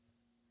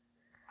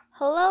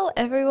Hello,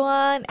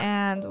 everyone,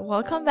 and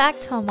welcome back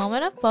to A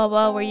Moment of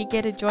Boba, where you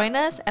get to join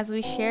us as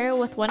we share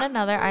with one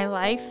another our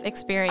life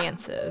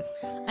experiences.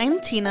 I'm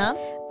Tina.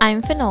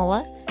 I'm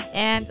Finola.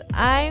 And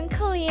I'm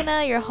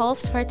Kalina, your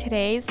host for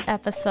today's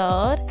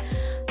episode.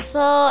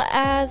 So,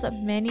 as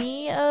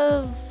many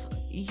of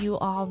you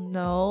all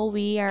know,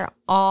 we are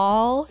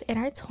all in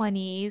our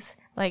 20s,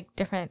 like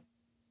different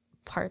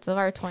parts of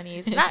our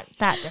 20s. Not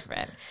that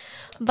different.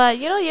 But,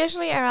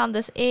 usually around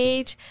this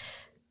age,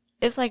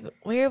 it's like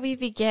where we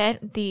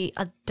begin the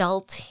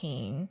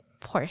adulting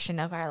portion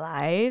of our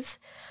lives.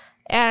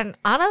 And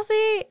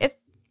honestly, it's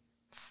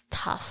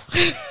tough.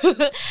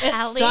 It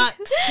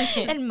sucks.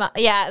 in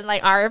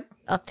our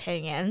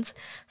opinions.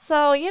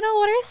 So,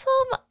 what are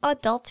some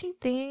adulting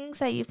things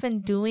that you've been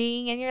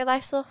doing in your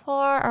life so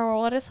far? Or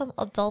what are some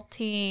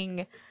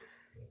adulting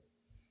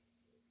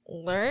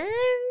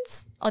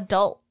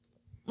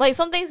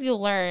some things you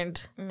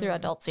learned through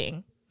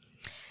adulting?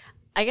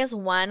 I guess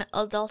one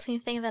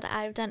adulting thing that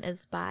I've done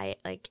is buy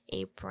like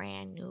a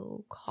brand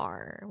new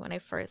car when I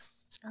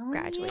first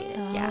graduated.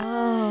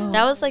 Yeah.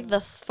 That was like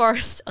the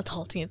first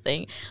adulting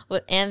thing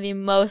and the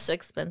most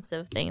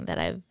expensive thing that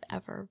I've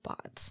ever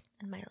bought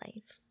in my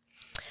life.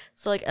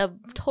 So like a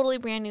totally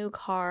brand new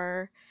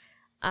car,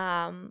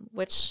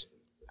 which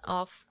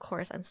of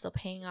course I'm still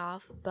paying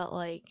off, but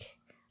like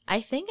I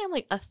think I'm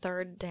like a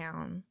third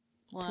down.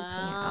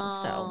 Wow.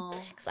 So,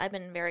 because I've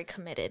been very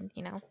committed,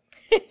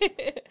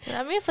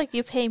 That means like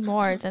you pay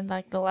more than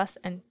like the less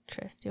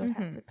interest you would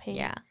have to pay.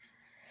 Yeah.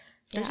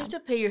 Don't you have to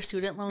pay your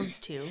student loans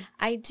too?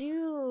 I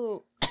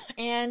do.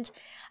 And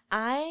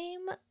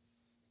I'm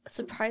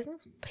surprisingly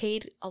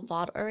paid a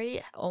lot already,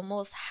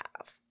 almost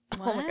half.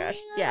 Oh my gosh.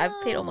 Yeah,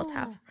 I've paid almost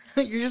half.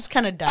 You're just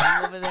kind of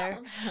dying over there.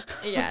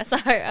 Yeah,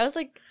 sorry. I was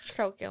like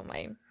choking on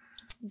my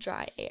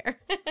dry air.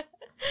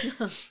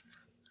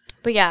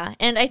 But yeah,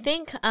 and I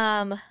think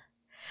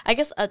I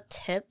guess a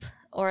tip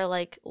or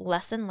like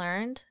lesson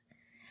learned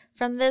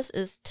from this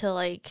is to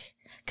like,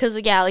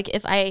 cause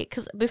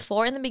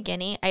before in the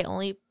beginning, I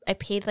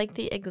paid like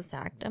the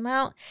exact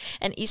amount,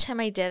 and each time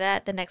I did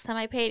that, the next time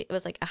I paid, it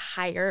was like a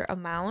higher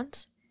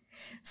amount.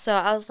 So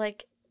I was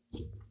like,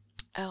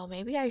 oh,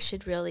 maybe I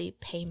should really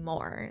pay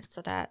more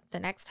so that the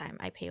next time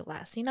I pay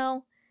less,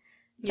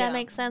 That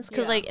makes sense.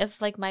 Because like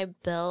if like my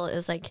bill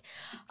is like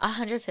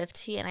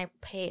 $150 and I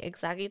pay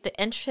exactly the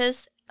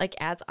interest like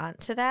adds on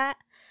to that,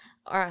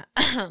 or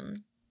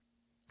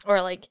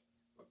like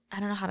I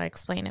don't know how to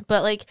explain it,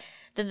 but like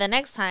then the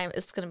next time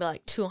it's gonna be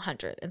like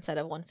 $200 instead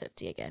of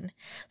 $150 again.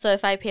 So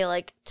if I pay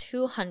like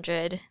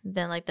 $200,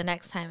 then like the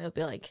next time it'll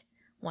be like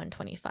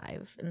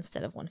 $125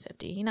 instead of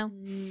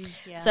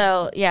 $150.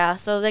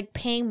 So like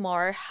paying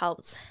more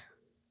helps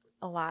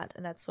a lot,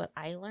 and that's what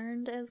I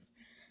learned as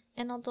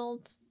an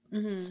adult.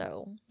 Mm-hmm.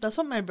 So that's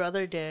what my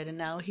brother did, and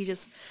now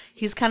he's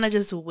kind of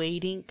just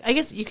waiting. I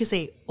guess you could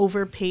say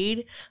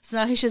overpaid. So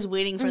now he's just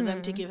waiting for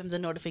them to give him the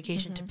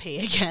notification to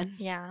pay again.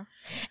 Yeah,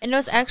 and it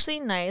was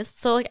actually nice.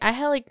 So like I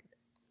had like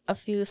a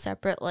few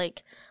separate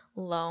like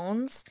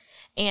loans,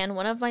 and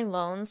one of my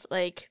loans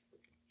like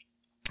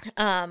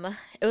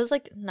it was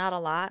like not a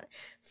lot,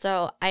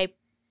 so I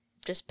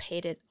just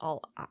paid it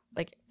all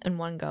like in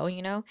one go,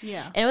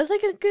 Yeah. And it was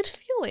like a good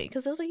feeling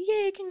because I was like,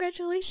 yay,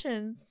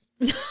 congratulations.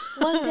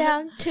 One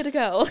down, two to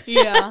go.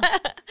 Yeah. So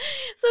it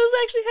was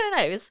actually kind of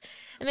nice.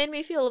 It made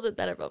me feel a little bit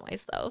better about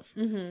myself.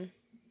 Mm-hmm.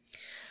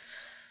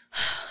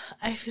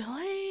 I feel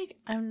like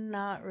I'm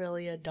not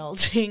really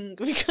adulting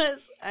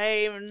because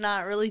I'm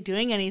not really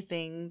doing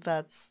anything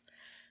that's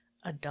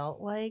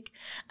adult-like.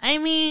 I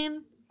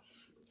mean,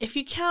 if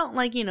you count,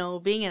 like,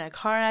 being in a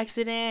car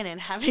accident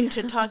and having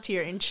to talk to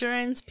your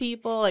insurance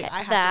people, like, I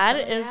have that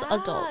to is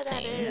adulting.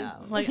 That is. Yeah,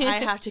 like, I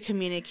have to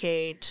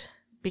communicate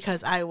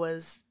because I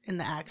was in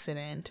the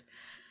accident.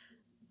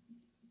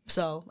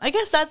 So, I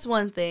guess that's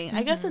one thing.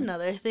 I guess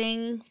another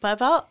thing, but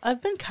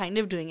I've been kind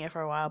of doing it for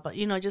a while, but,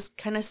 just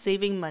kind of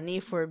saving money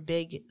for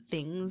big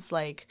things,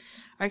 like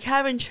our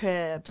cabin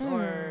trips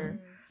or,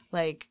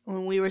 like,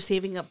 when we were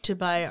saving up to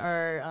buy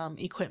our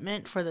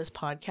equipment for this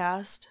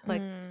podcast,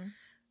 like,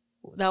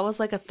 that was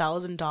like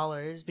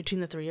 $1,000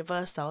 between the three of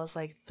us. That was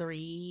like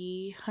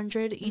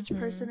 $300 each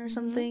person or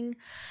something.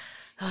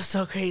 That was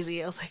so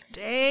crazy. I was like,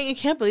 dang, I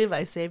can't believe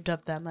I saved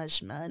up that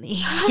much money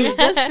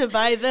just to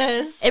buy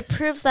this. It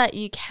proves that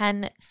you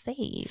can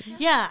save.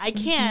 Yeah, I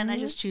can. I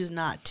just choose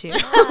not to.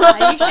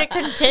 You should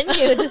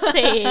continue to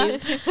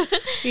save.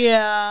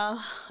 Yeah.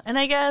 And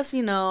I guess,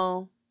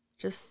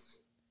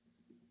 just,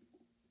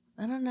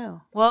 I don't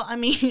know. Well, I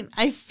mean,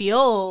 I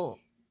feel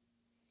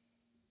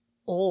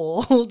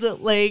old.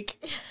 like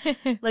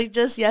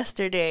just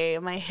yesterday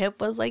my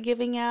hip was like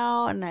giving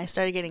out and I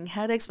started getting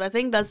headaches, but I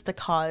think that's the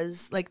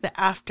cause, like the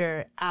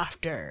after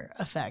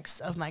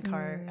effects of my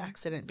car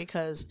accident,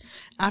 because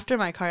after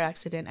my car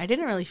accident I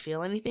didn't really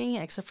feel anything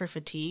except for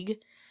fatigue,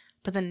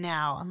 but then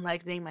now I'm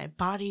like, dang, my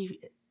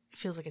body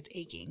feels like it's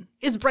aching,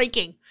 it's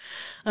breaking.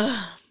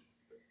 But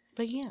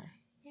yeah.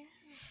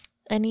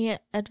 Any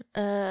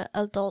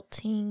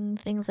adulting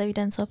things that you've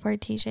done so far,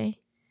 TJ?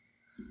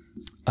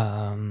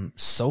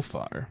 So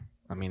far,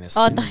 I mean, as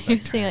Oh, I soon thought as you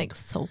were saying turned- like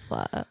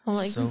sofa. I'm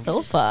like So-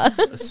 sofa.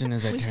 As soon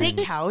as I We say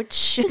turned,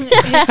 couch in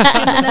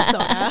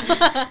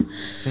Minnesota.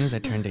 as soon as I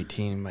turned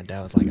 18, my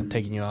dad was like, "I'm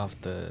taking you off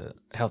the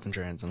health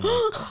insurance." And I'm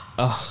like,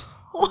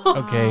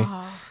 "Oh, okay."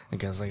 I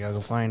guess like I'll go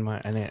find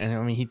my and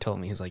I mean he told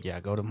me, he's like, "Yeah,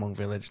 go to Hmong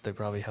Village. They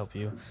probably help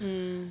you."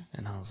 Mm.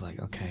 And I was like,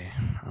 "Okay,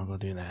 I'll go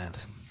do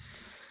that."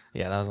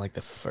 Yeah, that was like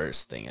the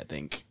first thing I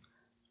think,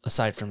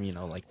 aside from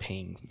like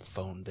paying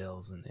phone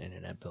bills and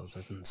internet bills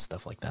and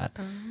stuff like that.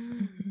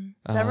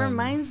 That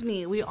reminds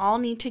me, we all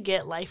need to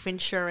get life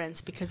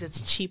insurance because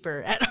it's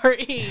cheaper at our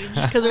age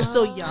because we're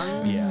still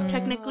young. Yeah.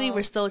 Technically,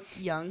 we're still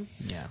young,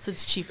 Yeah, so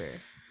it's cheaper.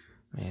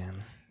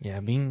 man. Yeah,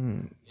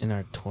 being in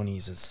our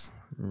 20s is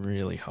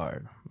really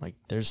hard. Like,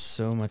 there's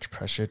so much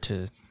pressure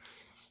to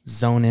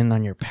zone in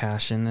on your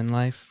passion in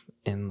life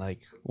and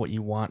like what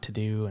you want to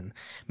do and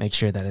make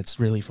sure that it's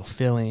really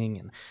fulfilling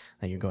and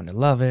that you're going to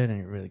love it and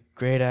you're really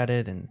great at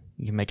it and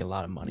you can make a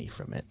lot of money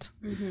from it.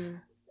 Mm-hmm.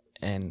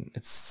 And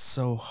it's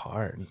so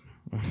hard.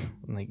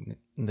 Like,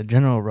 the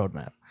general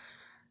roadmap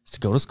is to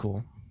go to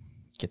school,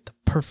 get the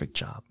perfect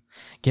job,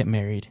 get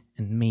married,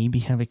 and maybe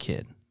have a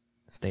kid.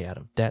 Stay out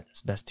of debt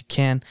as best you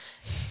can,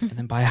 and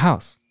then buy a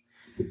house.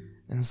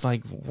 And it's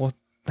like, well,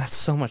 that's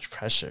so much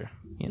pressure,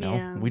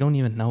 Yeah. We don't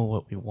even know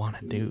what we want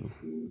to do,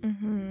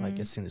 Mm-hmm. like,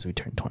 as soon as we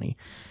turn 20.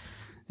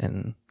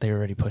 And they're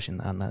already pushing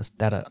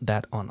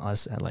that on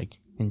us at, like,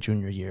 in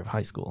junior year of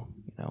high school,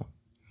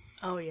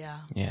 Oh yeah.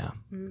 Yeah.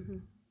 Mm-hmm.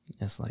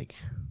 It's like,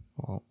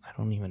 well, I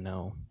don't even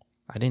know.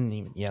 I didn't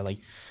even, like,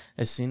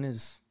 as soon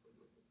as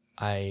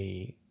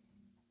a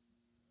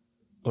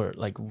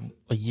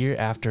year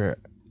after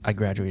I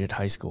graduated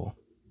high school,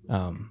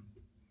 I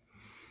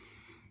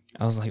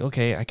was like,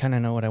 okay, I kind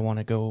of know where I want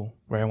to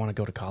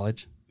go to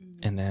college.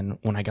 And then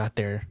when I got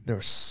there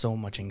was so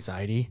much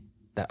anxiety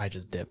that I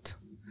just dipped.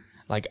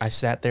 Like, I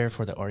sat there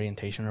for the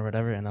orientation or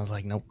whatever, and I was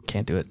like, nope,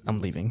 can't do it. I'm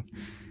leaving.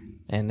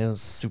 And it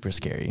was super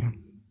scary.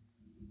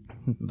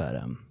 But,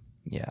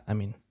 yeah, I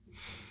mean,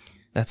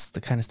 that's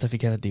the kind of stuff you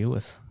gotta deal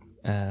with,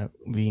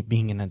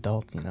 being an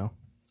adult,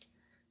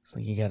 It's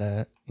like you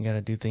gotta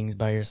do things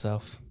by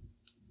yourself.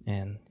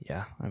 And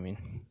yeah, I mean,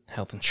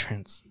 health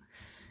insurance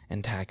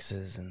and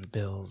taxes and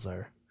bills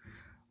are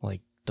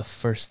like the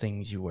first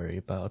things you worry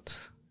about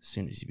as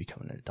soon as you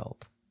become an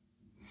adult.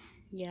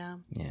 Yeah.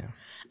 Yeah.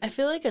 I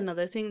feel like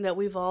another thing that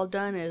we've all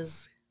done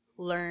is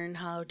learn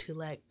how to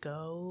let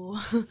go.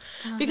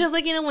 Because,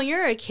 like, when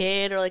you're a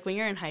kid or, like, when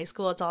you're in high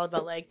school, it's all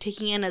about, like,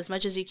 taking in as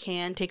much as you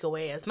can, take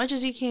away as much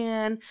as you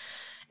can.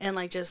 And,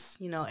 like,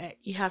 just,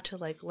 you have to,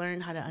 like,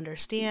 learn how to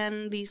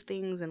understand these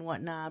things and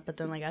whatnot. But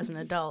then, like, as an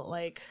adult,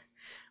 like,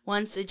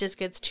 once it just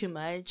gets too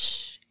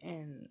much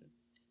and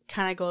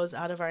kind of goes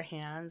out of our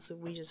hands,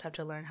 we just have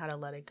to learn how to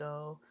let it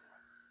go.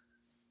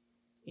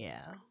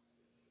 Yeah.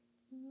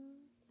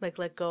 Like,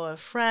 let go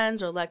of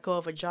friends or let go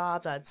of a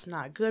job that's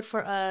not good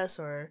for us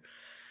or,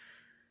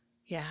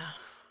 yeah.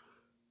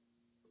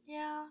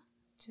 Yeah.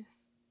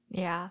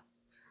 Yeah.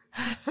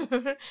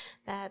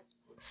 That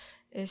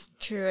is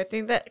true. I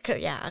think that,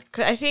 'cause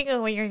I think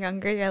when you're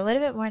younger, you're a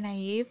little bit more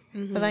naive.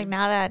 Mm-hmm. But, like,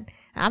 now that,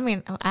 I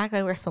mean,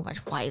 actually, we're so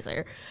much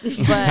wiser.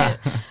 But,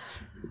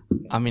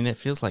 I mean, it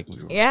feels like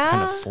we were Yeah.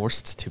 kind of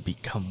forced to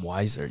become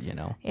wiser,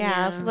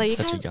 yeah, so, like, at you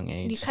such a kind- young you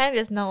age. kind of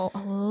just know a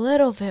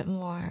little bit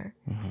more.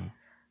 Mm-hmm.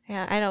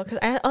 Yeah, I know. Because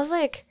I was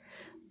like,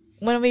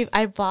 when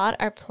I bought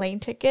our plane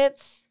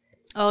tickets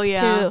Oh,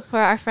 yeah. for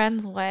our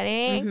friend's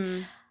wedding.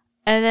 Mm-hmm.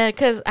 And then,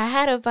 cause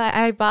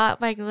I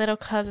bought my little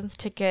cousin's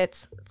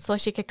tickets so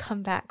she could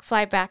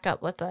fly back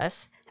up with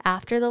us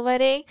after the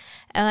wedding.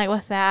 And like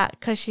with that,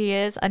 cause she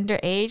is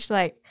underage,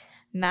 like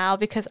now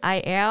because I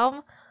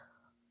am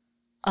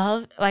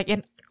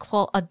in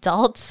quote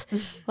adults,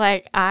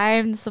 like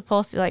I'm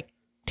supposed to like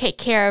take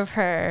care of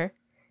her,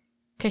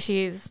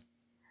 cause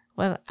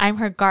I'm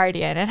her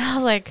guardian. And I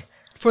was like,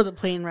 For the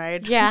plane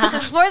ride. yeah,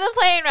 for the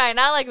plane ride,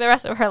 not like the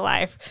rest of her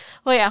life.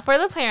 Well, yeah, for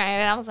the plane ride.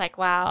 And I was like,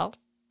 wow,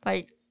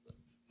 like,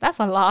 that's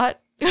a lot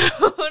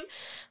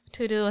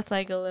to do with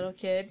like a little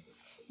kid.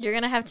 You're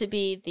gonna have to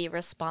be the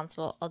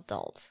responsible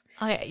adult.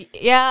 Okay,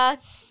 yeah,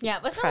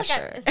 but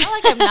Pressure. it's not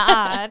like I'm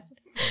not.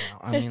 Yeah,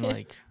 I mean,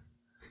 like,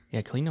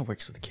 yeah, Kalina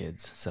works with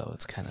kids, so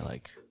it's kind of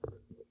like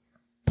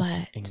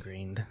But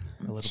ingrained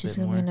a little she's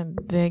bit gonna be more. in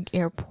a big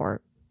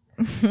airport.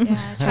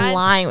 Yeah, trying-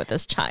 Flying with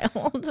this child.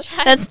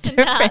 Trying That's to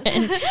not.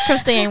 different from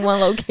staying in one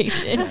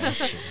location. Yeah,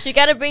 that's true. She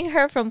got to bring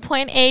her from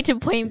point A to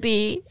point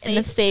B in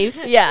a safe,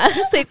 safe She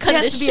has to be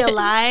condition.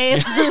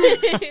 alive.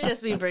 She has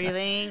to be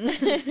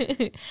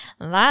breathing.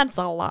 That's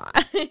a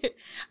lot.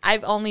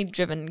 I've only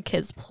driven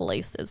kids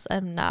places.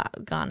 I've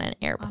not gone in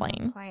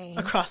airplane. Plane.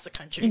 Across the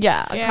country.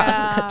 Yeah, across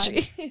Yeah. the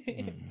country.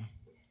 Mm.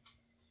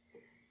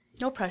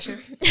 No pressure.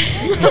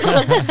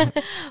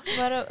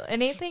 But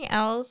anything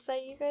else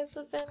that you guys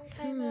have been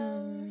kind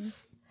of?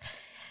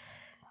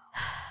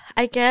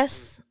 I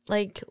guess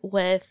like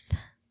with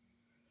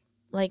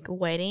like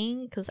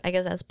wedding, because I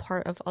guess that's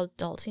part of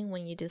adulting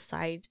when you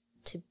decide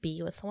to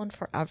be with someone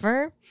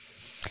forever.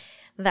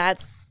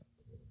 That's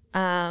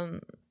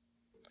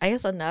I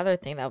guess another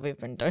thing that we've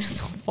been doing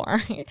so far,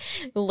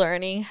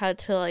 learning how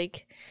to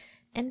like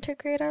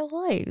integrate our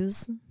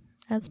lives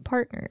as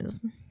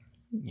partners.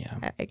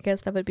 Yeah. I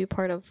guess that would be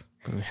part of.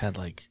 But we had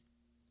like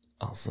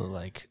also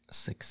like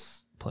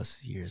 6+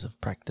 years of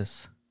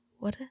practice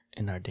What?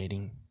 in our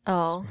dating.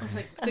 Oh. I was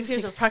like, 6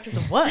 years of practice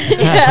of what?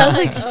 Yeah, I was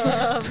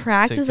like,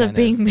 practice to of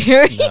being kinda-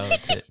 married. No,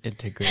 to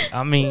integrate.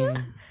 I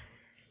mean,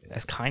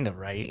 that's kind of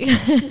right.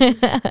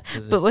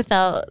 But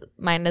without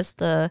minus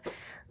the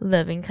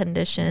living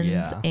conditions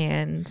Yeah.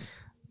 and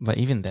But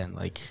even then,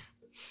 like,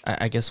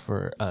 I guess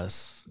for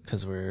us,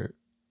 because we're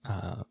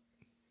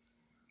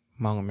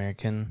Hmong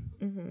American,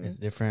 it's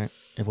different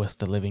with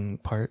the living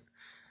part.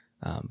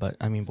 But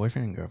I mean,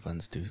 boyfriend and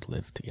girlfriends do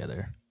live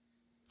together.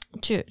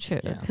 true,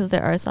 Yeah. because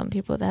there are some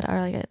people that are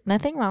like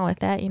nothing wrong with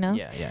that, you know.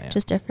 Yeah.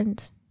 Just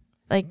different,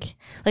 like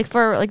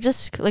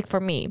for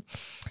me,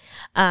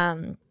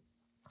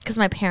 because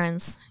my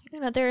parents, you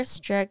know, they're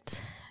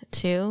strict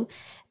too,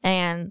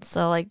 and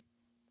so like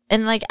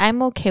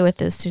I'm okay with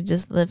this to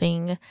just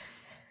living.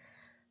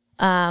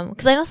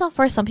 Because I know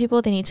for some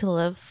people they need to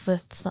live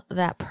with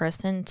that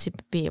person to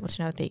be able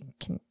to know if they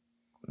can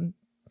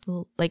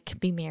like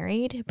be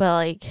married, but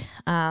like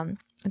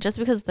just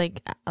because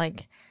like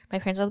my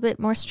parents are a little bit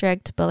more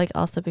strict, but like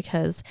also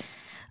because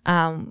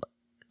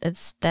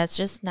that's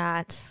just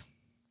not,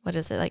 what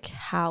is it, like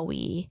how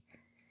we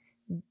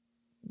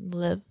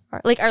live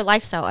our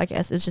lifestyle, I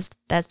guess. It's just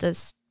that's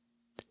this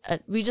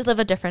we just live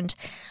a different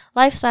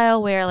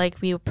lifestyle where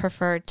like we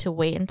prefer to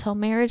wait until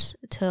marriage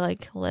to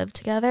like live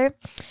together,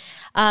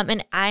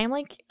 and I'm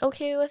like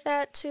okay with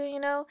that too, you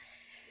know.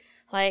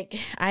 Like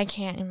I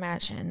can't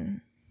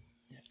imagine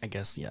I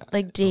guess, yeah.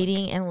 like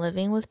dating and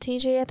living with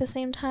TJ at the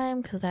same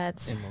time, because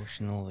that's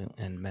Emotional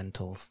and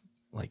mental,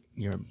 like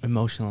your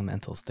emotional and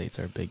mental states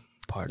are a big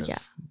part Yeah.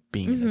 of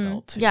being an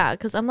adult too. yeah,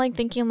 because I'm like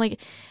thinking like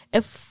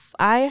if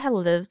I had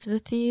lived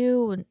with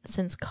you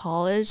since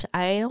college,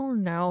 I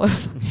don't know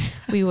if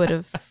we would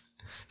have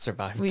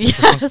Survive.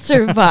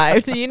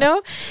 survived, you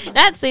know.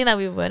 Not saying that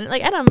we wouldn't,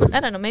 like I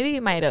don't know, maybe we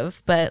might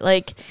have, but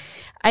like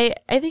I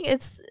think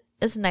it's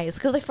nice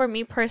because like for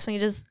me personally,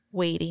 just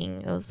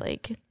waiting, it was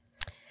like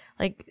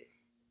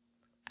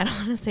I don't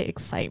want to say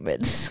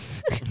excitement,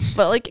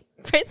 but like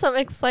create some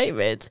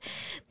excitement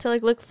to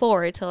like look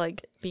forward to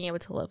like being able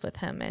to live with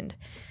him and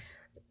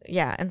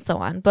yeah, and so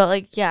on. But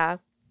like yeah,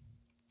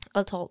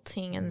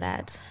 adulting in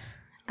that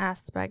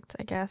aspect,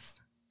 I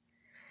guess.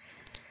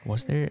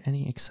 Was there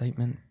any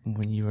excitement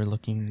when you were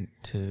looking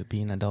to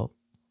be an adult?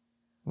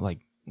 Like,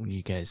 when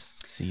you guys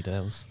see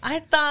those? I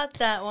thought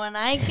that when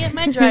I get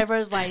my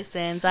driver's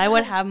license, I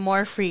would have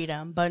more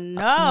freedom. But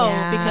no,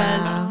 Yeah.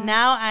 because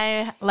now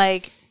I,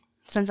 like,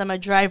 since I'm a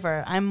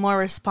driver, I'm more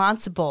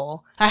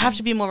responsible. I have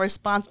to be more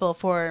responsible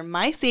for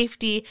my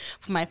safety,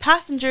 for my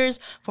passengers,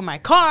 for my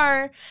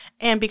car.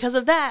 And because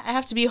of that, I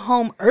have to be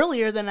home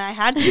earlier than I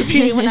had to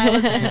be when I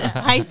was in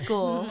high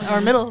school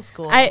or middle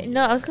school. I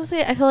was gonna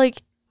say I feel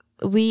like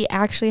we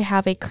actually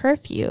have a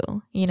curfew,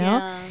 you know,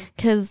 Yeah.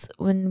 because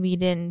when we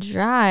didn't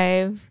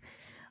drive,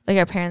 like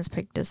our parents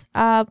picked us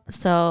up,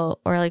 so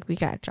or like we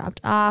got dropped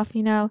off,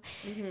 you know.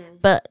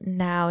 But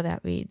now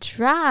that we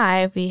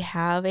drive, we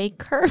have a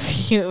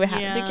curfew. We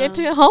have to get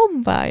to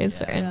home by a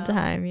certain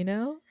time, you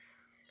know.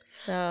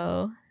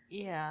 So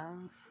Yeah.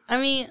 I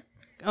mean,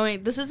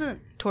 this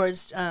isn't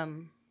towards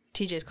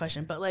TJ's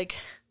question, but like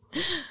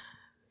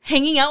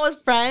hanging out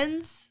with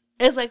friends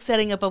is like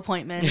setting up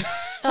appointments.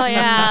 Oh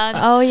yeah.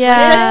 oh Just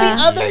yeah,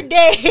 the other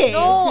day.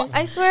 No,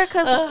 I swear,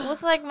 because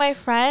with like my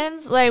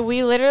friends, like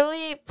we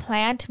literally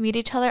plan to meet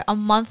each other a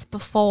month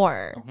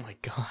before. Oh my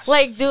gosh.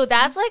 Like, dude,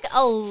 that's like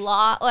a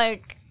lot.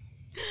 Like,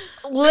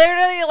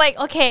 literally, like,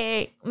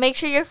 okay, make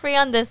sure you're free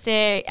on this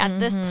day at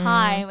this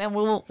time, and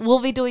we'll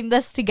be doing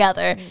this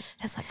together.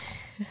 It's like,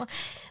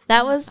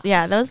 that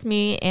was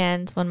me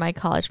and one of my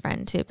college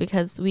friend too,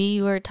 because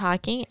we were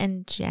talking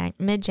in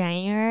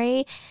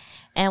mid-January.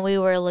 And we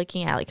were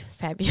looking at like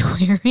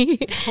February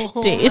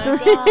dates.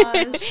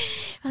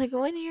 Like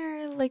when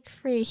you're like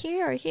free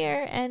here or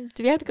here, and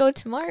do we have to go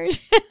to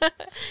March?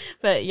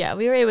 But yeah,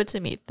 we were able to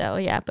meet though.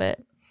 Yeah, but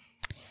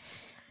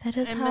that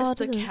is I how miss it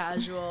the is.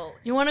 casual.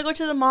 You want to go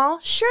to the mall?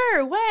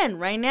 Sure. When?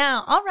 Right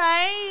now. All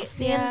right.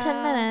 See you in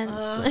 10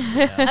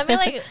 minutes. I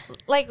mean,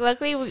 like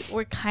luckily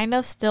we're kind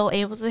of still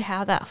able to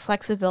have that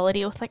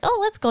flexibility with like, oh,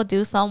 let's go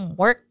do some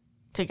work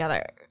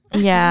together.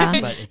 Yeah.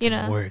 But it's you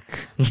know. work.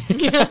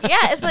 Yeah,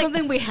 it's like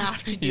Something we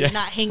have to do,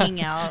 not hanging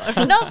out.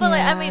 no, but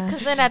like I Yeah. mean,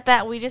 because then at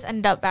that we just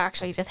end up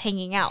actually just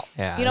hanging out.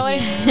 Yeah. You know what I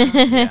it's-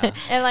 mean? Yeah.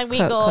 And like we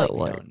Quote, go quote,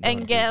 work. Don't and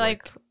do get work.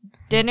 like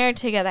dinner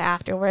together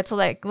afterwards. So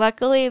like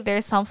luckily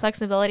there's some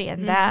flexibility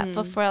in that.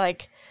 But for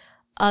like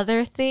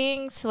other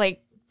things,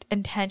 like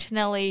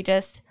intentionally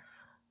just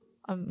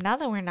not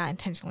that we're not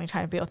intentionally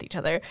trying to be with each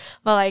other,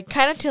 but like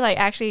kind of to like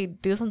actually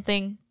do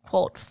something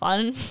quote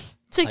fun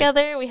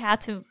together, we had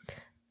to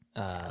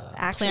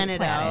actually Plan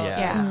it out. Yeah.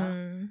 Yeah.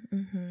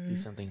 Mm-hmm. do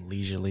something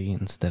leisurely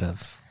instead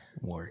of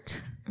work,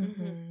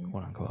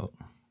 quote unquote.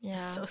 Yeah.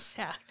 Yeah. So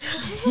sad.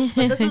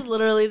 But this was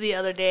literally the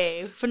other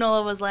day.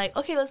 Finola was like,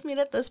 okay, let's meet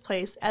at this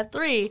place at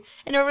 3.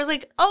 And everyone was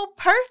like, oh,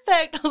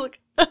 perfect. I was like,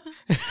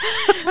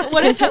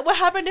 what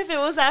happened if it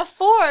was at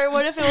 4?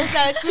 What if it was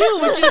at 2?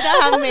 Would you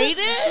not have made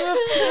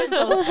it?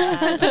 So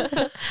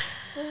sad.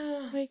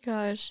 Oh my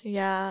gosh.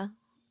 Yeah.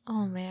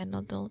 Oh man,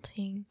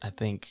 adulting. I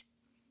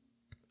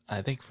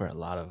think for a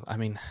lot of, I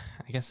mean,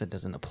 I guess it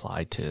doesn't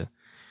apply to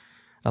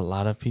a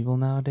lot of people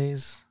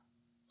nowadays,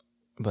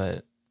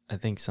 but I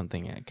think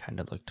something I kind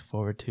of looked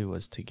forward to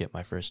was to get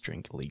my first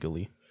drink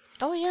legally.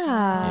 Oh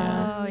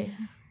yeah. Oh,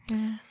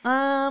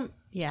 yeah.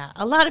 Yeah,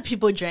 a lot of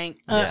people drank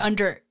Yeah.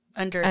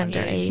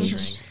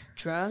 Underage.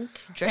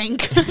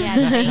 Drank.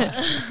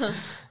 Yeah,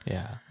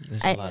 Yeah,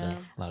 there's I- a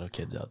lot of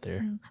kids out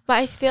there. but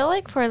I feel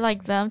like for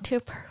like them to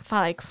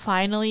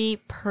finally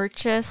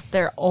purchase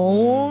their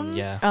own.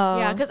 Yeah, Oh.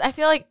 Yeah, because I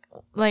feel like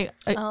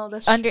Oh,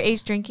 that's true.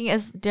 underage drinking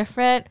is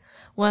different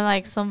when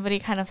like somebody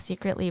kind of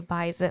secretly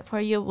buys it for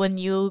you, when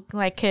you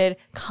like could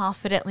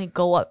confidently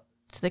go up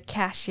to the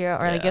cashier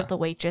or like Yeah. give the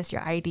waitress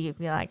your ID and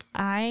be like,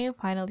 I'm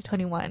finally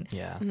 21.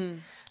 yeah. Mhm.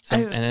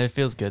 And it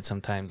feels good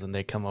sometimes when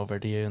they come over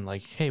to you and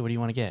like, hey, what do you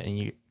want to get? And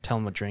you tell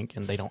them a drink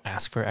and they don't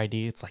ask for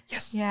ID. It's like,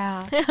 yes,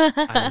 Yeah.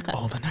 I'm like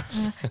old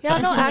enough. Yeah,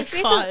 no, Oh my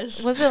actually,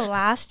 gosh. was it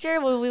last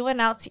year when we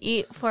went out to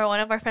eat for one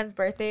of our friends'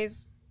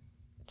 birthdays?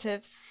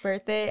 Tiff's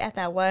birthday at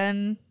that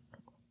one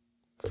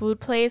food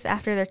place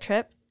after their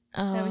trip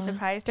that we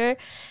surprised her.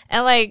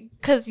 And like,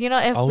 cause you know,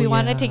 if Oh, we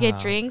wanted to get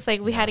yeah. drinks,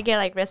 like we had to get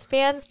like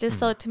wristbands just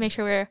so to make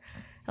sure we're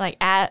like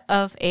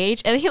of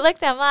age. And he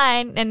looked at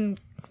mine and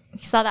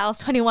he saw that I was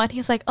 21.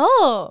 He's like,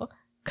 oh,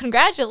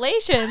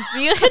 congratulations,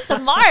 you hit the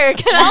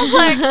mark. And I was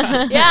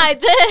like, yeah, I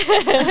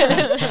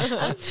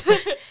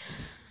did.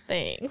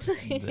 Thanks.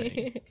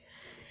 Dang.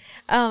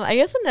 I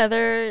guess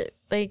another,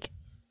 like,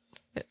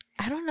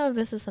 I don't know if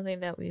this is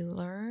something that we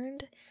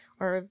learned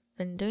or have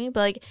been doing, but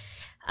like,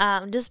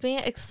 just being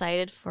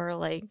excited for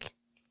like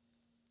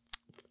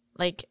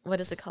what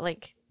is it called,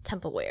 like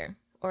Templeware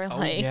or Oh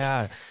like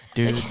yeah,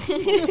 dude.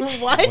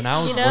 What? When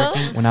I was You know?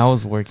 when I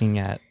was working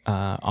at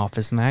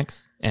Office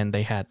Max and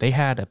they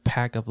had a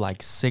pack of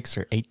like 6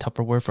 or 8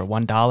 Tupperware for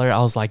 $1, I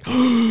was like,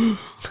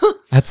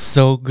 that's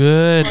so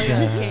good. Oh,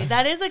 yeah, okay,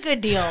 that is a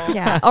good deal.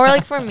 yeah, or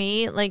like for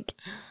me, like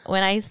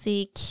when I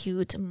see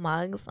cute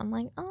mugs, I'm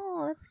like,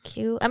 oh, that's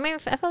cute. I mean, I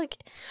feel like,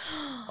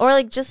 or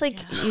like just like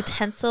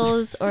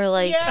utensils or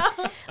like Yeah.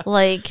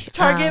 like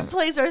Target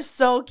plays are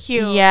so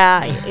cute.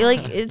 Yeah,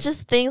 like it's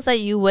just things that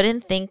you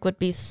wouldn't think would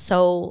be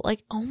so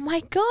like, oh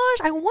my gosh,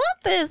 I want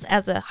this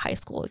as a high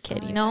school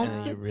kid, you know? And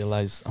then you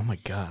realize, oh my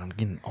god, I'm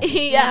getting old.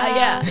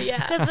 yeah.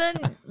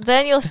 Because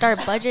then you'll start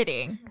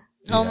budgeting.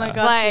 Oh my Yeah.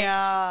 gosh, Like-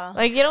 yeah.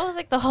 Like, you know,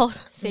 like the whole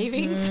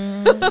savings.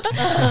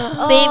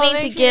 Saving they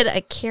to get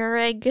a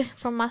Keurig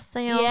for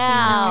myself.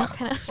 Yeah. You know,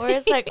 kind of. Or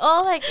it's like,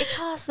 oh, like it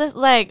costs this,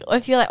 like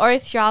if you like, or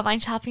if you're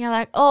online shopping, you're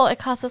like, oh, it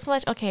costs this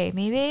much. Okay,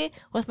 maybe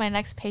with my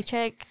next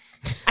paycheck,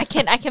 I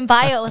can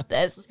buy it with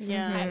this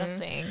Yeah. kind of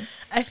thing.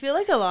 I feel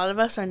like a lot of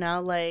us are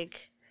now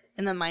like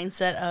in the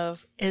mindset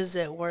of, is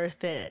it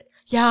worth it?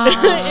 Yeah,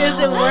 Is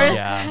it worth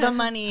Yeah. the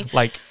money?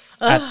 Like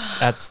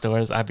at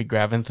stores, I'd be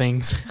grabbing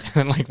things, and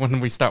then like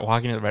when we start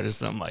walking to the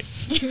register, I'm like,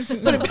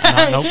 no,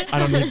 nope, I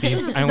don't need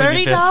these. I only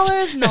need this.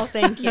 $30? No,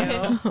 thank you.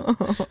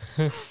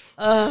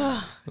 And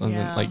then,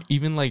 Yeah. like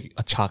even like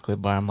a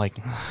chocolate bar, I'm like,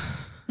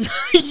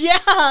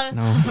 Yeah.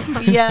 no.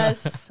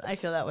 Yes, I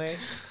feel that way.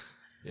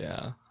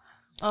 Yeah.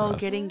 Oh, rough.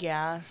 getting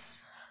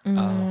gas.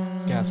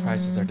 Gas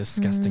prices are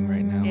disgusting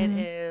right now. It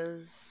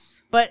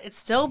is. But it's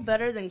still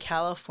better than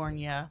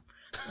California.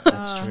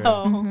 That's true.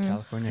 So,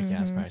 California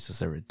gas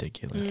prices are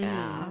ridiculous.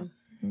 Yeah.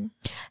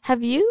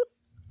 Have you?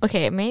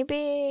 Okay,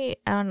 maybe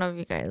I don't know if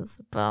you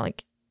guys, but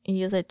like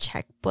use a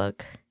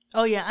checkbook.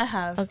 oh yeah, I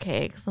have.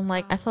 Okay, because I'm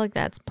like, I feel like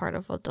that's part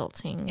of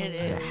adulting. It to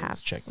is.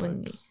 have when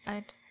you- Checkbooks.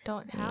 I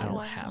don't I I have don't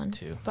one. have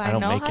to. But I I don't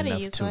know make how to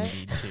enough use to one.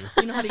 need to.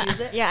 You know how to use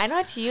it? Yeah, I know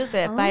how to use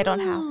it, but I don't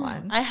have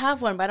one. I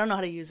have one, but I don't know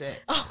how to use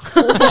it.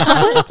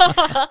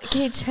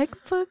 Okay,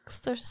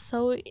 checkbooks are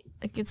so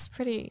like it's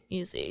pretty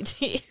easy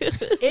to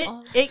use.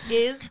 It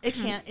is. It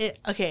can't. It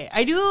okay.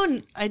 I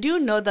do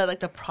know that like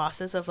the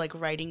process of like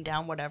writing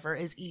down whatever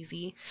is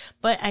easy,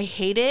 but I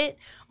hate it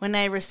when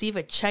I receive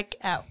a check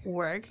at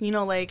work. You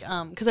know, like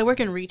because I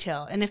work in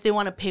retail, and if they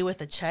want to pay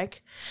with a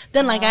check,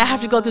 then like I have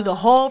to go through the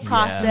whole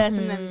process,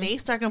 and then they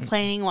start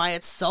complaining why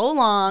it's so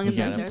long, and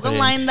You then gotta there's put a it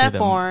line in into that the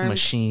form.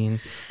 machine.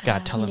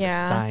 Gotta tell them to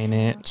Yeah. sign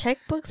it.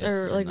 Checkbooks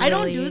are like I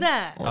don't really- do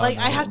that. Oh, Like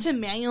I no. have to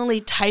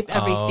manually type Oh,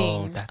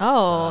 everything. that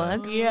Oh,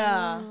 sucks. that's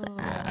Yeah.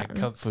 Yeah, at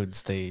Cub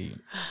Foods, then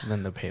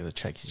they pay the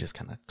checks. You just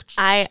kind of.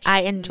 I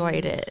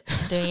enjoyed it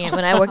doing it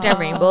when I worked at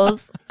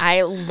Rainbows.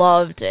 I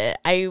loved it.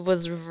 I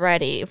was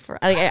ready for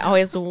like I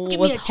always me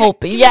was a check.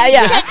 hoping.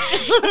 Yeah.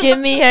 Give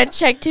me a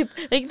check to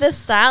like the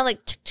sound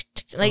like tick, tick,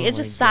 tick, like Oh it my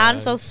just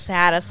sounds so gosh.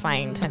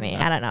 satisfying to me.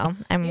 I don't know.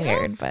 I'm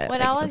weird, but When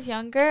like, I was it's-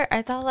 younger,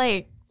 I thought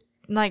like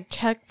like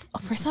check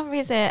for some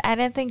reason I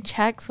didn't think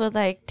checks would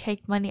like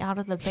take money out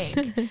of the bank.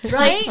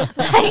 Right?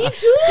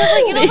 Like,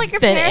 you know, like your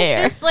Thin parents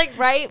air. just like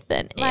write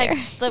Thin like air.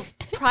 the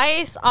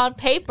price on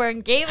paper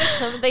and gave it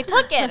to them. And they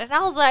took it, and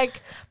I was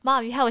like,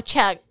 "Mom, you have a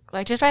check.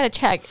 Like, just write a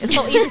check. It's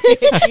so easy."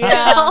 You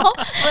know?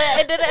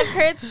 But it didn't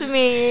occur to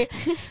me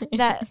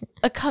that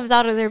it comes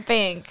out of their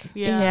bank.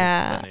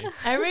 Yeah. Funny.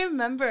 I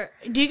remember.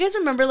 Do you guys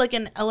remember, like,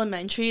 in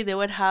elementary, they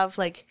would have,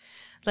 like,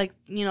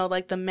 you know,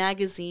 like the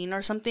magazine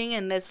or something,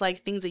 and it's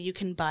like things that you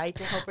can buy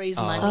to help raise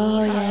money.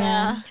 Oh,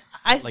 yeah.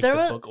 Like there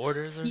the was book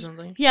orders or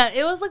something? yeah,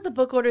 it was like the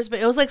book orders, but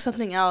it was like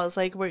something else,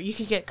 like where you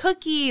could get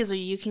cookies or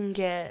you can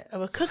get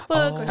a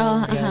cookbook or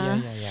something.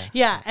 yeah.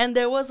 Yeah, and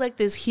there was like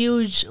this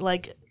huge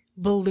like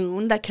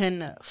balloon that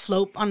can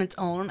float on its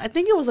own. I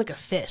think it was like a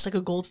fish, like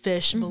a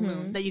goldfish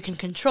balloon that you can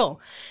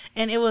control,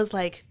 and it was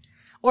like,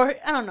 or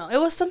I don't know, it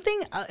was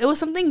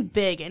something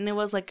big, and it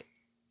was like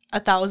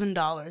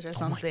 $1,000 or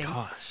something. Oh my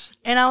gosh.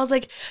 And I was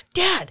like,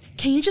 Dad,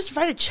 can you just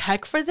write a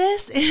check for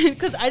this?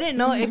 Because I didn't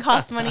know it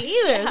cost money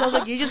either. So I was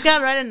like, you just got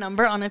to write a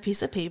number on a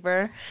piece of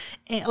paper,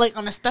 and, like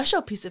on a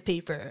special piece of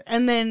paper.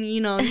 And then,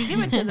 you know, you give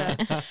it to them.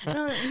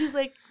 He's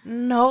like,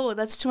 no,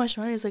 that's too much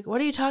money. He's like, what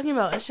are you talking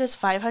about? It's just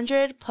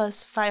 500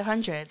 plus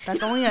 500.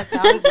 That's only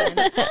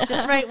 1,000.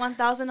 Just write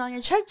 1,000 on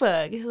your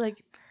checkbook. He's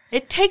like,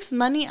 it takes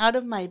money out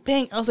of my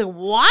bank. I was like,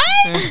 what?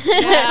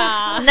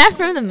 Yeah. Isn't that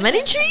from the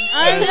money tree?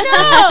 I know.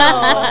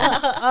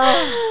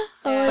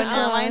 But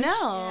now I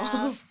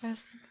know.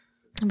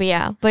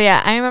 But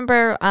yeah, I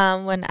remember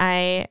when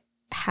I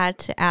had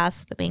to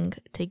ask the bank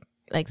to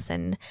like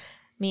send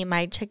me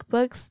my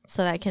checkbooks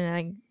so that I can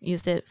like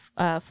use it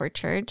for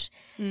church,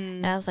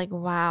 and I was like,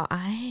 wow,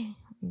 I'm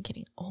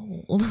getting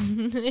old.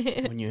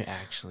 When you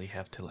actually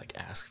have to like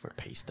ask for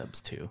pay stubs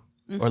too,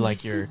 or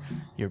like your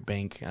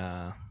bank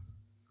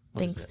what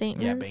Bank is it?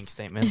 statements? Yeah, bank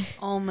statements.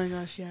 Oh my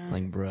gosh, yeah.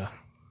 Like, bruh.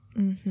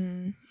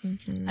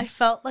 I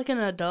felt like an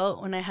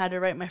adult when I had to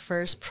write my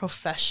first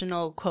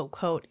professional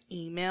quote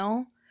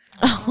email.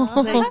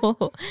 And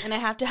I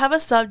have to have a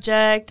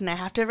subject, and I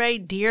have to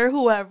write dear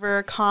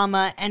whoever,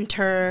 comma,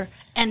 enter,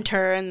 and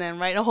then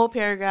write a whole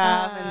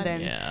paragraph, and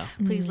then Yeah.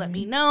 please let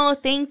me know,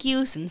 thank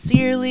you,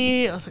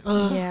 sincerely. I was like,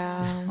 oh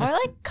Yeah. Or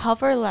like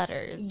cover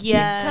letters.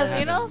 yeah, Because,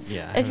 you know,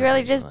 Yeah, if you're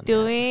like just done that.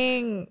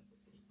 doing,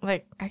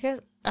 like, I guess,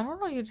 I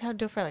don't know you'd have to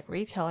do it for like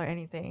retail or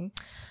anything.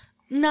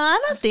 no, I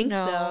don't think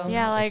No. so.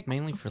 Yeah, like, it's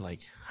mainly for like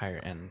higher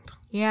end.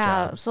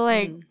 yeah. jobs. So,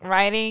 like,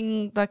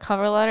 writing the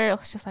cover letter, it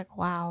was just like,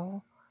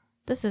 wow,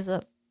 this is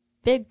a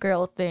big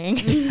girl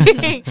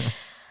thing.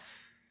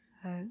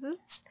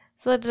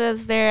 So,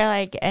 is there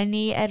like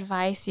any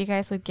advice you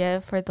guys would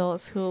give for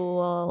those who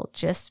will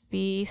just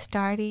be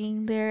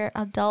starting their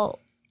adult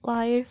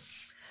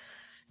life?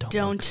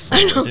 Don't.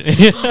 look forward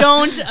to-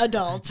 Don't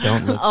adult.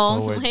 Don't look Oh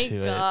forward my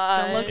to it. god.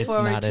 Don't look It's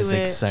forward not to as it.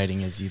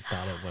 exciting as you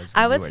thought it was.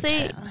 I when would you were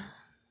say 10.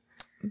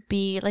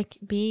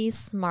 be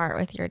smart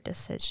with your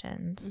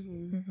decisions,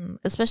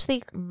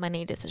 especially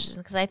money decisions,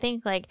 because I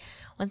think like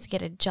once you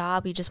get a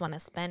job you just want to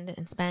spend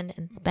and spend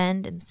and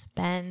spend and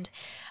spend,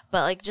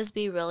 but like just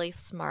be really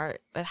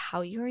smart with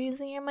how you're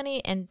using your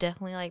money, and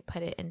definitely like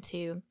put it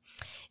into,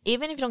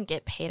 even if you don't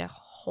get paid a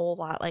whole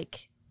lot,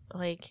 like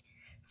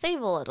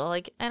save a little,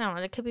 like I don't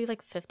know, it could be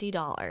like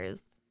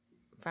 $50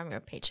 from your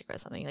paycheck or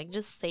something, like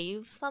just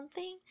save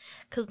something,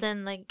 because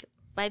then like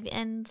by the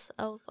end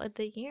of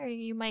the year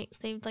you might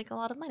save like a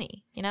lot of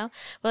money, you know,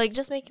 but like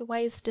just make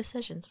wise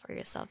decisions for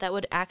yourself that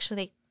would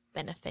actually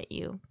benefit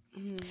you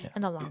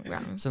in the long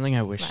run. Something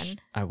I wish Run.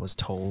 I was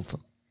told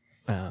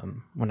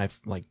when I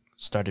like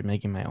started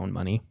making my own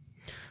money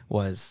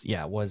was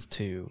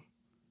to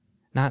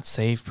not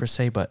save per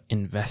se, but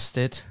invest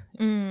it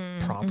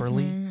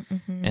properly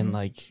and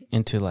like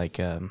into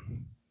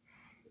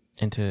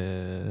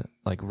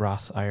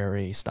Roth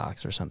IRA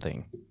stocks or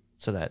something,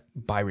 so that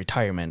by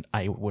retirement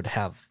I would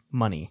have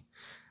money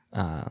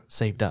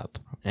saved up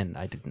and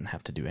I didn't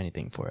have to do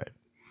anything for it.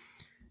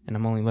 And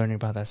I'm only learning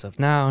about that stuff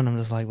now, and I'm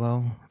just like,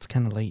 well, it's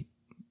kind of late,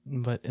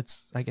 but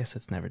I guess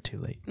it's never too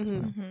late.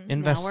 So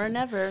invest. Now or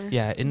never.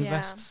 Yeah,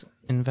 invest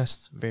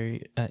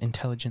very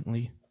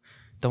intelligently.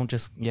 Don't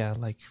just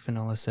like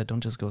Finola said,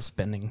 don't just go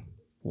spending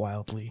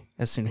wildly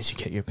as soon as you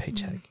get your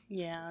paycheck.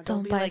 Yeah.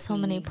 Don't be buy like so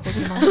me. many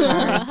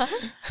Pokemon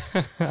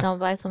cards. Don't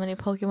buy so many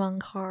Pokemon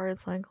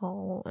cards like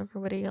all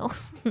everybody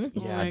else.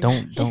 Yeah, my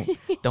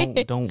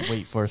don't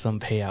wait for some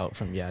payout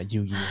from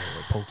Yu-Gi-Oh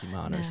or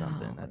Pokemon or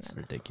something. That's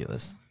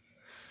ridiculous.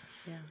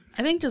 Yeah.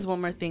 I think just one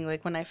more thing,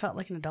 like when I felt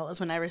like an adult is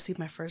when I received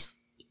my first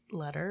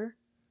letter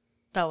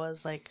that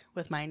was like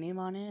with my name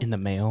on it. In the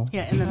mail.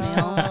 Yeah, in the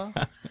mail.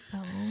 Oh.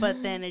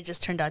 But then it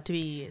just turned out to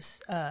be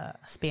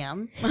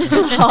spam.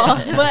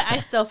 But I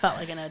still felt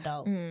like an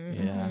adult.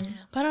 Yeah.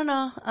 But I don't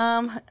know.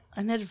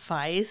 An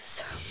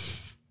advice.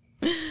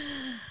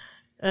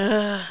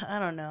 I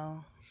don't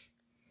know.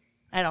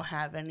 I don't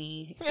have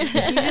any.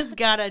 You just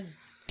gotta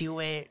do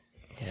it.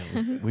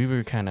 Yeah, we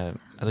were kind of,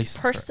 at least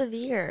for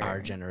Persevere. our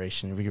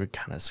generation, we were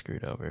kind of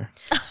screwed over.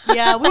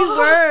 Yeah, we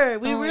were.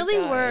 We Oh my really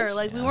were. gosh.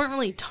 Like, we weren't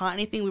really taught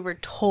anything. We were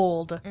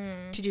told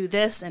to do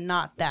this and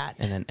not that.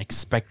 And then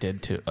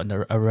expected to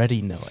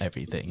already know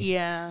everything.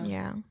 Yeah.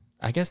 Yeah.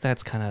 I guess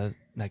that's kind of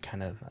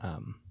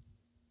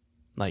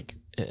like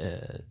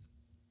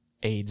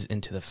aids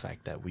into the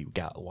fact that we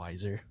got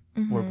wiser.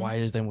 We're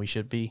wiser than we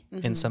should be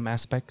in some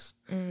aspects.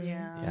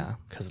 Yeah. Yeah,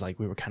 because like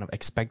we were kind of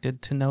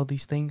expected to know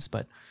these things,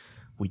 but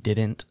we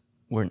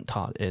weren't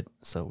taught it,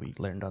 so we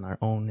learned on our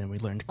own, and we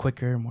learned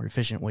quicker, more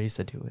efficient ways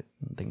to do it,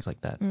 and things like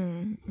that.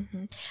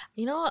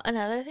 You know,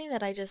 another thing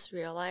that I just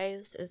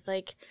realized is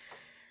like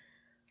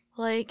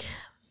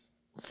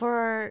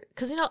for,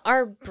 because you know,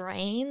 our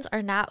brains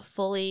are not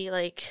fully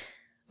like,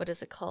 what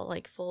is it called,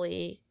 like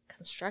fully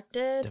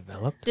constructed,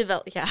 Developed.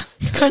 yeah,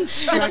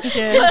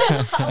 Constructed.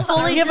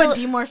 fully We have a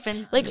de-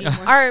 demorphin. like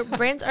our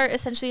brains are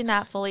essentially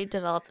not fully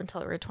developed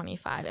until we're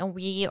 25, and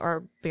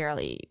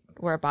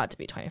we're about to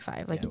be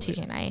 25, like Yeah,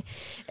 TJ and I.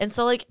 And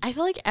so like I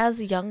feel like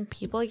as young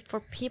people, like for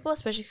people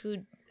especially who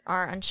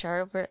are unsure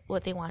of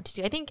what they want to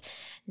do, I think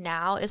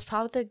now is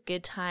probably the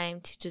good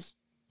time to just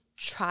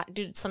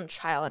do some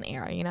trial and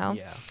error, you know?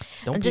 Yeah.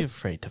 Don't And be just-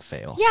 afraid to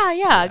fail.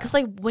 Yeah, because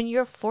like when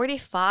you're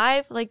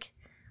 45, like,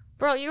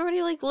 bro, you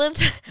already like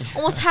lived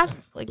almost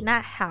half, like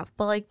not half,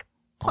 but like,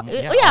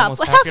 almost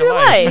but half half your your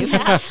life.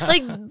 life.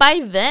 Like by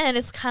then,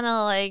 it's kind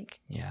of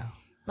Yeah.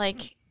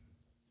 like,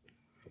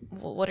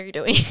 what are you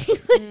doing?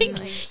 Like,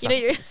 you know,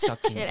 you're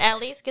sucking. Should at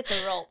least get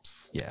the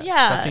ropes.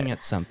 Yeah. Sucking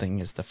at something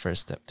is the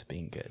first step to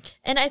being good.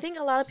 And I think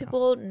a lot of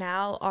people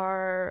now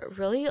are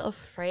really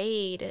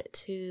afraid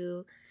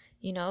to,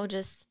 you know,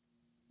 just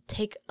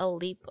take a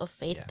leap of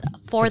faith Yeah.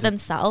 for 'Cause it's-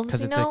 themselves,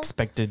 Because you it's know?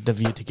 expected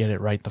of you to get it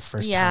right the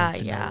first Yeah,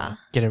 time. yeah.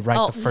 Get it right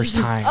Oh. the first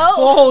time.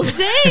 Oh,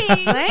 dang.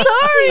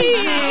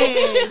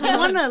 Sorry. You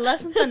want to let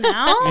something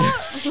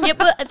out? Yeah,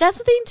 but that's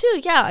the thing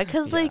too. Yeah,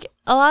 because Yeah. like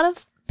a lot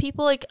of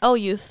people like, oh,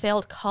 you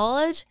failed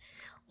college.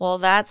 Well,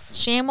 that's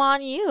shame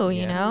on you,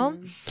 you Yeah. know?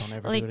 Don't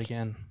ever Like, do it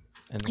again.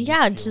 And then you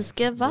Yeah, feel just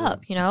give really-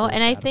 up, you know? really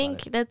And I bad about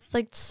think it. that's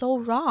like so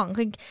wrong.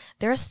 Like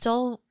there are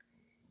still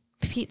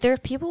there are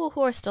people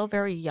who are still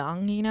very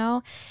young, you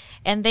know?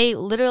 And they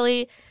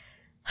literally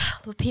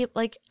people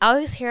like I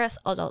always hear us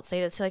adults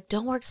say this, like,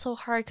 don't work so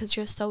hard because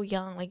you're so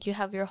young, like you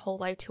have your whole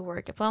life to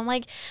work. But I'm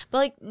like, but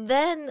like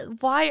then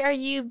why are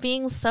you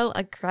being so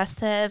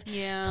aggressive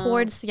Yeah.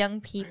 towards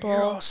young people?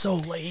 You're all so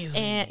lazy.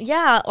 And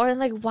yeah, or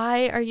like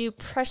why are you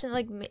pressuring,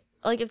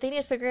 like if they need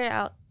to figure it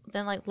out,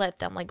 then like let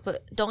them, like,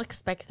 but don't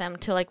expect them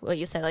to, like what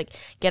you said, like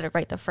get it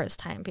right the first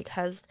time,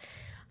 because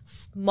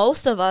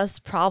most of us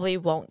probably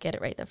won't get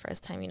it right the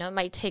first time, you know? It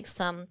might take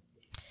some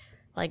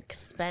like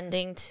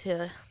spending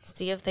to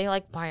see if they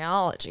like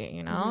biology,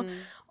 you know?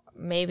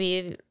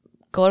 Maybe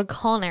go to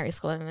culinary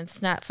school, and if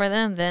it's not for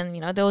them, then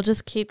you know they'll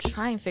just keep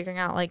trying, figuring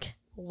out like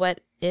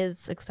what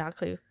is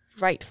exactly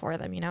right for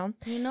them, you know?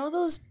 You know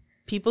those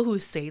people who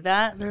say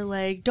that? They're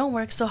like, don't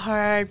work so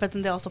hard, but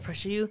then they also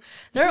pressure you.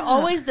 They're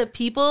always the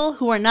people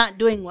who are not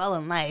doing well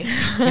in life.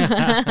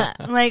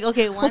 Like,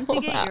 okay, once you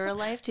get your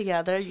life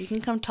together, you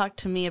can come talk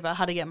to me about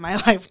how to get my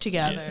life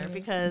together.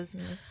 Because,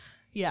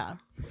 yeah.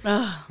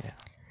 Ugh.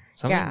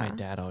 Something Yeah. my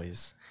dad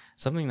always,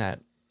 something that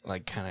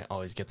like kind of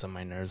always gets on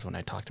my nerves when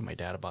I talk to my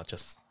dad about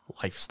just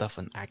life stuff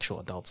and actual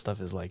adult stuff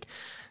is like,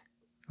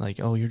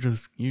 oh, you're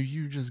just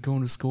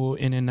going to school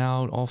in and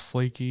out, all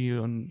flaky,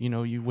 and you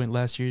know you went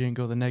last year, you didn't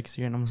go the next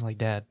year, and I'm just like,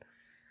 Dad,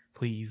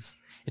 please,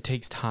 it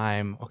takes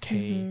time,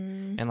 okay,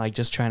 and like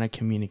just trying to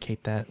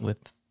communicate that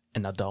with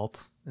an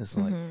adult is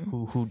like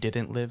who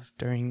didn't live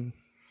during,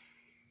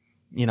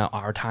 you know,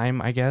 our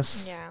time, I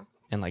guess, Yeah.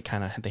 and like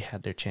kind of they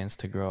had their chance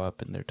to grow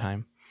up in their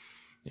time.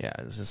 Yeah,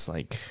 it's just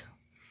like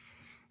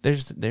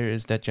there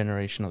is that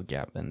generational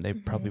gap, and they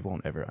probably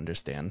won't ever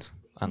understand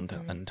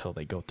until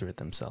they go through it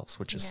themselves,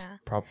 which is Yeah.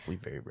 probably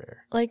very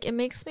rare. Like it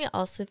makes me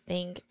also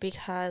think,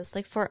 because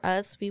like for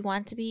us, we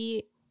want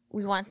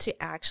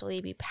to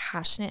actually be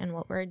passionate in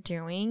what we're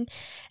doing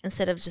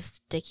instead of just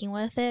sticking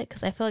with it,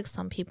 because I feel like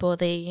some people,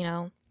 they, you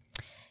know,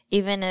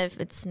 even if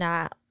it's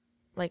not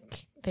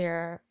like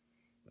their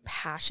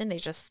passion, they're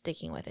just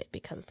sticking with it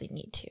because they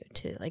need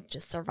to like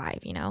just survive,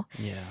 you know?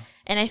 Yeah.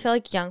 And I feel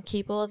like young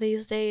people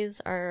these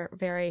days are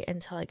very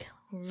into like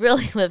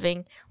really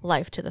living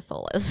life to the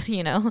fullest,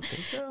 you know?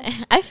 Think so?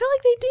 I feel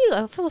like they do.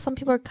 I feel some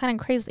people are kind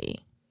of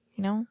crazy,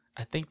 you know?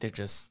 I think they're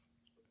just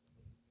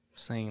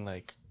saying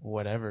like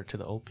whatever to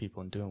the old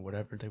people and doing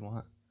whatever they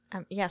want.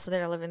 Yeah, so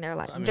they're living their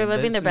life. I mean, They're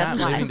living their that's best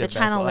not living life. They're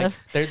their trying to best live.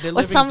 life. They're Or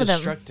living some of them.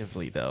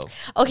 destructively though.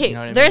 Okay, You know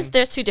what I there's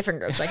mean? two different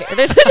groups right here.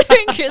 There's two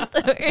different groups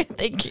that we're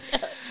thinking.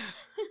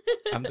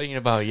 I'm thinking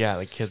about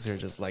like kids are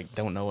just like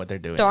don't know what they're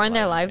doing. Throwing in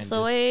their life lives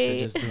and away.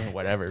 They're just doing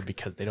whatever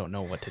because they don't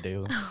know what to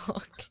do.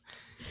 Okay.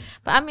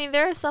 But I mean,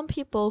 there are some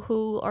people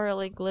who are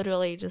like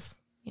literally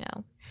just, you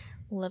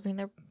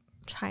know,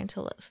 trying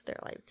to live their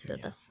life to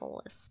the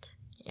fullest.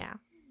 Yeah.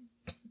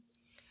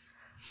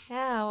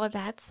 Yeah, well,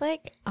 that's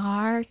like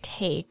our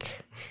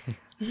take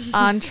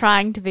on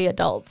trying to be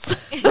adults.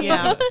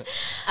 Yeah.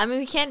 I mean,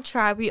 we can't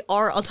try. We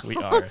are adults. We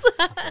are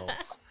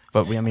adults.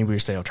 But we're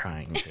still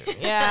trying to.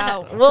 Yeah,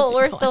 So- well,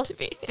 we're don't still want to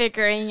be.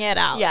 figuring it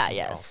out. Yeah, Also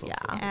yes, still yeah.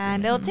 figuring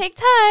And it it'll out. take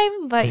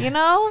time, but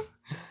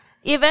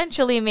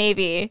eventually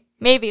maybe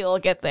we'll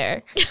get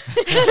there.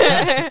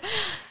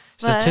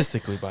 But-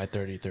 Statistically, by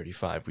 30,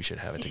 35, we should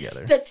have it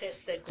together.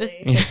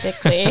 Statistically.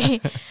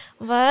 Statistically.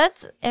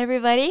 But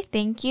everybody,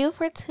 thank you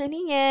for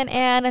tuning in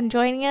and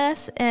joining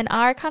us in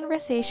our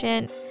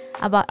conversation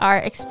about our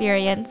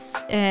experience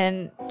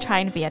in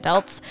trying to be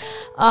adults.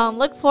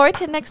 Look forward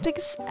to next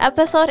week's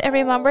episode and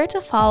remember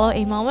to follow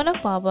A Moment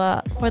of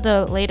Baba for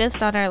the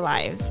latest on our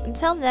lives.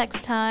 Until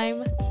next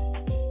time.